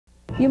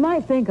You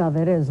might think of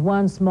it as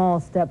one small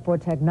step for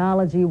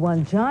technology,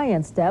 one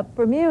giant step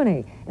for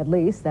Muni. At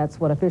least that's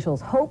what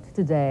officials hoped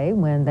today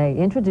when they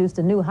introduced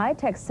a new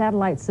high-tech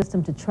satellite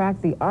system to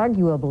track the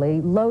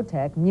arguably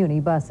low-tech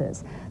Muni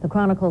buses. The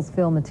Chronicle's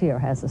Phil Mateer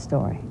has the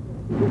story.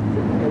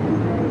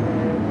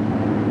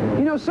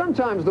 You know,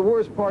 sometimes the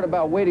worst part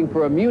about waiting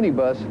for a Muni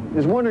bus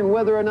is wondering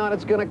whether or not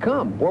it's going to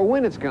come or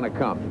when it's going to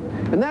come.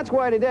 And that's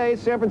why today,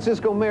 San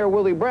Francisco Mayor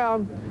Willie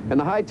Brown and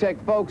the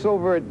high-tech folks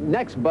over at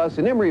NextBus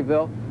in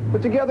Emeryville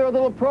put together a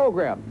little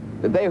program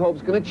that they hope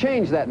is going to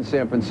change that in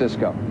San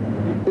Francisco.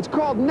 It's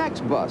called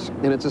NextBus,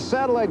 and it's a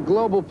satellite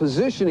global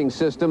positioning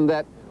system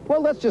that,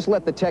 well, let's just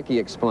let the techie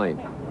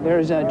explain.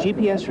 There's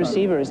GPS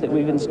receivers that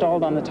we've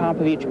installed on the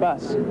top of each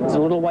bus. There's a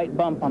little white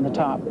bump on the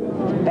top.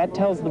 That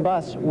tells the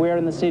bus where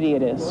in the city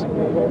it is.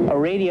 A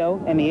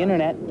radio and the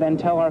internet then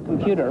tell our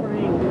computer.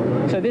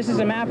 So this is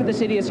a map of the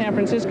city of San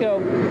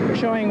Francisco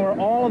showing where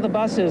all of the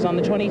buses on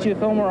the 22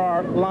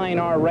 Fillmore line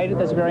are right at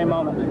this very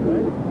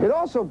moment. It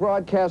also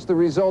broadcasts the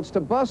results to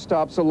bus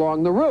stops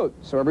along the route,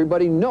 so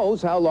everybody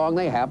knows how long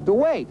they have to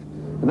wait.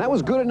 And that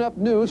was good enough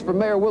news for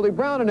Mayor Willie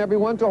Brown and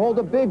everyone to hold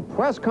a big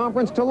press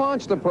conference to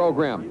launch the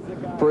program.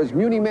 For as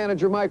Muni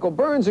manager Michael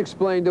Burns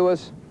explained to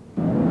us,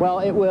 well,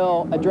 it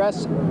will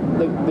address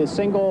the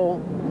single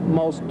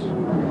most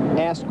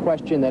asked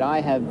question that I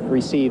have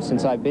received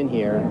since I've been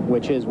here,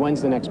 which is,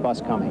 when's the next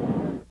bus coming?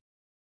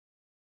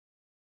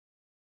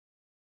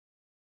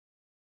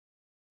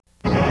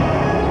 From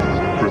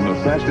the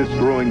fastest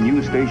growing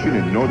news station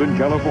in Northern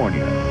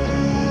California,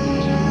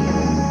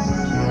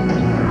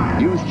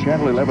 News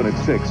Channel 11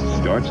 at 6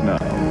 starts now.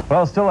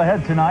 Well, still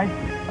ahead tonight,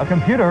 a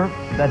computer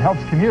that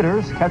helps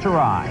commuters catch a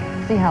ride.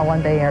 See how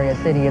one Bay Area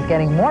city is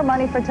getting more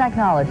money for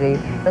technology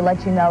that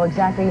lets you know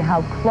exactly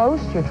how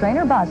close your train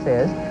or bus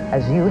is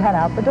as you head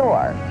out the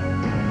door.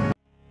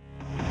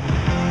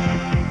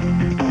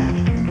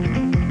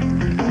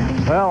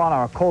 Well, on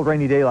a cold,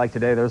 rainy day like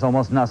today, there's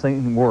almost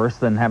nothing worse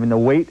than having to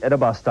wait at a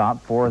bus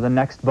stop for the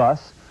next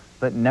bus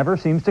that never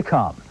seems to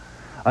come.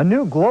 A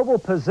new global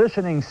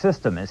positioning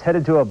system is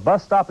headed to a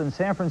bus stop in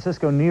San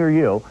Francisco near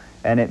you,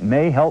 and it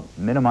may help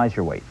minimize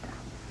your wait.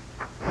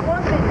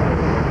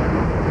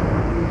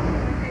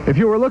 If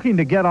you were looking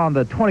to get on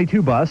the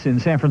 22 bus in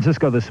San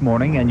Francisco this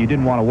morning and you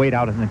didn't want to wait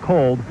out in the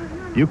cold,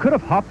 you could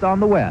have hopped on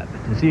the web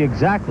to see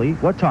exactly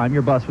what time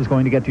your bus was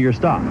going to get to your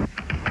stop.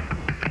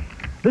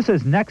 This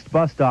is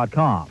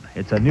NextBus.com.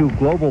 It's a new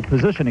global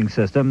positioning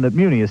system that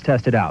Muni has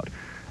tested out.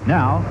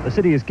 Now, the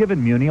city has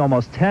given Muni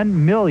almost $10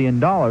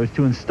 million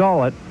to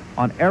install it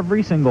on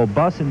every single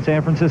bus in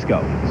San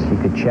Francisco. You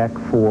could check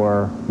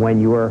for when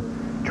your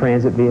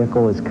transit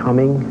vehicle is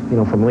coming,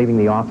 from leaving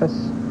the office,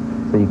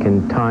 so you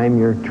can time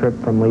your trip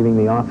from leaving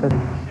the office.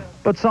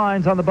 But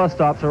signs on the bus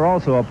stops are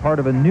also a part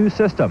of a new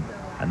system,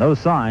 and those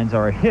signs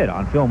are a hit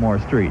on Fillmore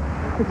Street.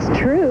 It's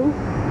true.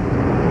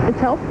 It's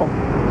helpful.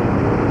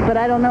 But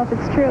I don't know if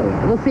it's true.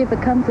 We'll see if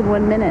it comes in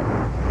 1 minute.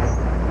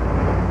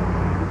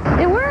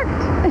 It worked.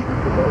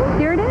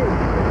 Here it is.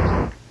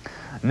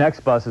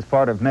 NextBus is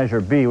part of Measure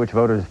B, which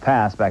voters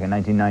passed back in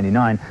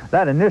 1999.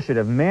 That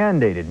initiative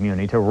mandated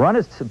Muni to run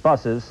its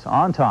buses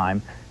on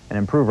time and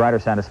improve rider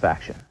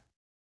satisfaction.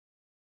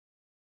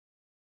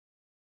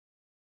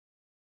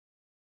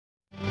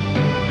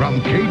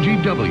 From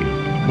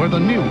KGW, where the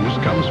news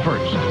comes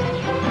first.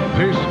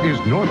 This is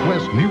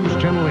Northwest News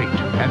Channel 8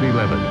 at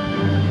 11.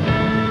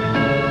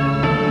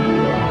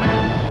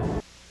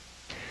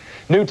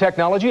 New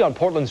technology on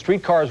Portland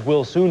streetcars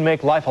will soon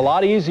make life a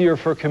lot easier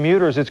for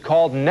commuters. It's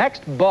called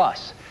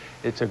NextBus.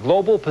 It's a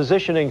global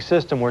positioning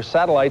system where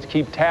satellites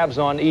keep tabs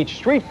on each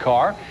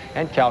streetcar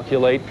and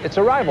calculate its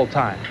arrival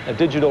time. A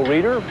digital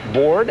reader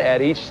board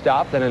at each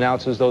stop then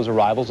announces those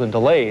arrivals and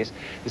delays.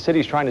 The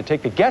city's trying to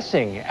take the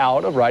guessing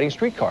out of riding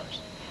streetcars.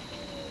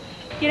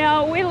 You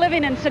know, we're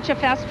living in such a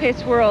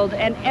fast-paced world,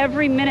 and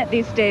every minute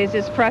these days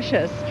is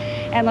precious.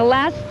 And the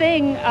last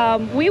thing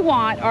we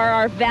want are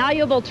our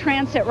valuable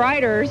transit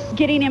riders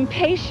getting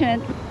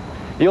impatient.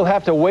 You'll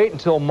have to wait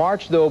until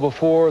March, though,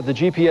 before the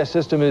GPS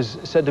system is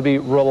said to be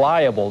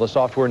reliable. The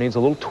software needs a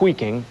little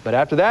tweaking, but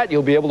after that,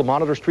 you'll be able to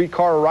monitor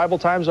streetcar arrival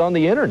times on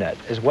the internet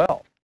as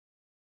well.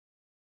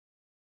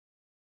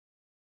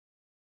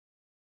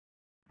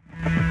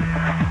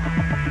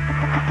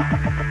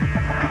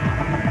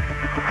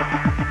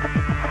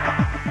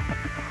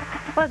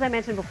 Well, as I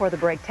mentioned before the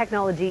break,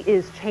 technology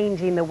is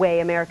changing the way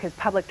America's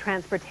public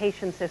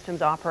transportation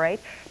systems operate.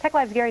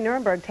 TechLive's Gary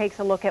Nuremberg takes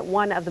a look at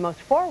one of the most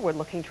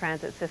forward-looking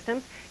transit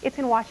systems. It's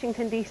in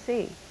Washington,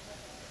 D.C.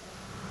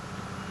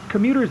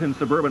 Commuters in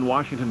suburban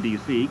Washington,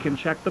 D.C. can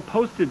check the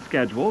posted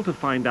schedule to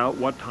find out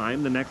what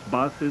time the next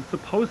bus is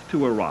supposed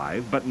to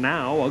arrive, but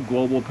now a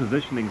global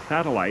positioning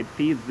satellite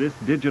feeds this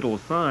digital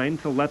sign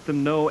to let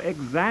them know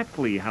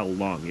exactly how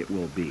long it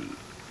will be.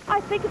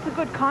 I think it's a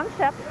good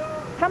concept.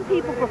 Some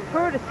people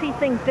prefer to see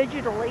things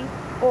digitally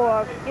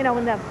or,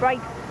 in the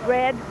bright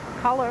red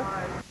color.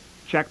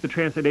 Check the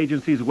transit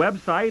agency's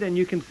website and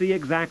you can see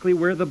exactly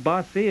where the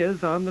bus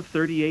is on the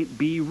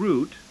 38B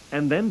route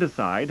and then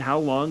decide how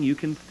long you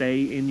can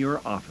stay in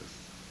your office.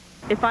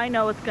 If I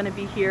know it's going to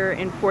be here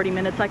in 40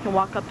 minutes, I can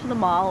walk up to the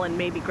mall and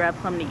maybe grab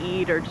something to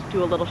eat or just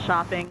do a little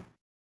shopping.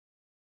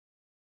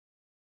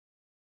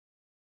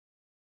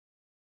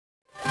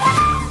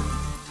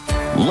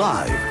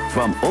 Live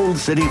from Old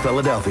City,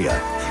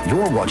 Philadelphia,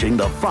 you're watching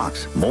the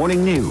Fox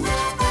Morning News.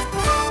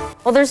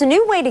 Well, there's a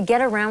new way to get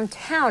around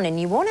town, and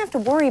you won't have to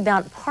worry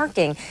about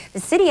parking. The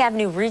City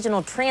Avenue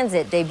Regional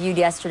Transit debuted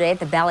yesterday at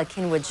the Bala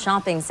Cynwyd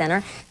Shopping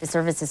Center. The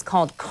service is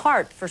called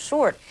CART for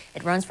short.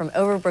 It runs from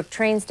Overbrook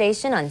train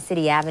station on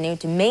City Avenue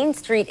to Main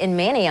Street in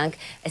Manayunk.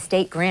 A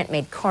state grant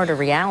made CART a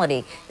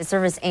reality. The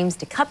service aims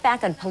to cut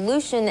back on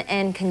pollution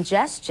and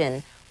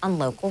congestion on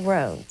local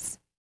roads.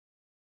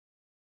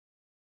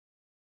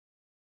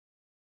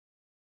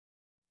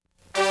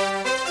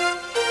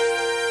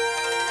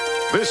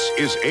 This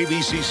is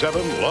ABC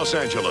 7 Los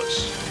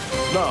Angeles.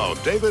 Now,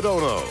 David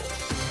Ono,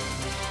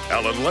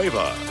 Alan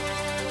Leva,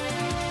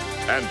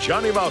 and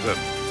Johnny Mountain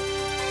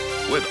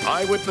with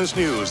Eyewitness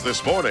News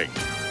this morning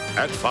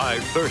at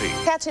 5:30.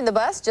 Catching the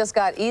bus just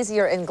got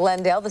easier in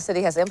Glendale. The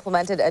city has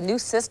implemented a new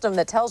system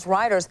that tells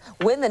riders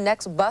when the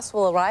next bus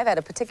will arrive at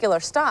a particular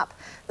stop.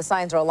 The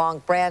signs are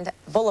along Brand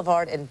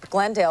Boulevard in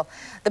Glendale.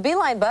 The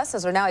Beeline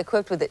buses are now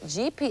equipped with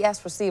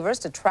GPS receivers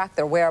to track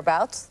their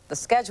whereabouts. The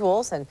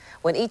schedules and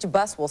when each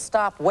bus will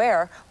stop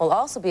where will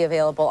also be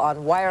available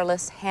on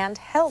wireless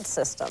handheld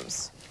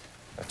systems.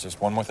 That's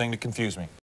just one more thing to confuse me.